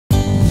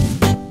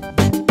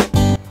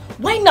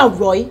Why now,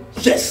 Roy?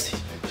 Yes,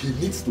 he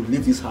needs to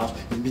leave this house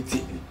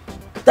immediately.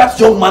 That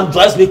young man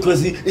drives me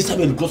crazy each time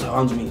he goes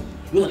around me.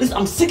 You know, listen,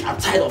 I'm sick and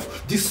tired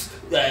of this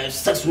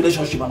sex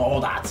relationship and all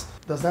that.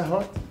 Does that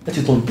hurt? Let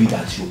it not be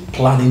that you're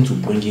planning to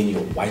bring in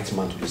your white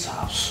man to this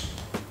house.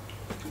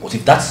 But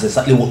if that's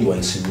exactly what you are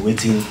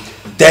insinuating,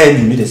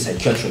 then you need a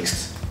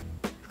psychiatrist.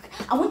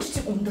 I want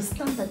you to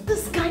understand that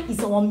this guy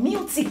is our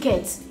meal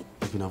ticket.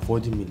 You've been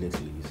avoiding me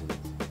lately, isn't it?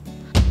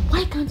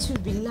 Why can't you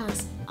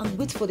relax and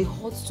wait for the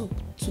hot soup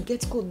to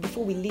get cold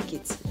before we lick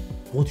it?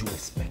 What do you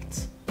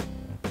expect?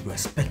 You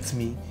expect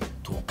me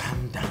to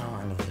calm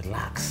down and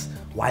relax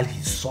while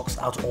he sucks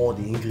out all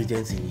the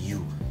ingredients in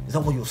you? Is that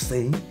what you're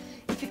saying?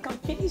 If you can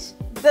finish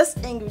this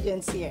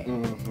ingredients here,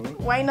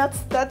 why not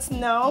start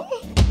now?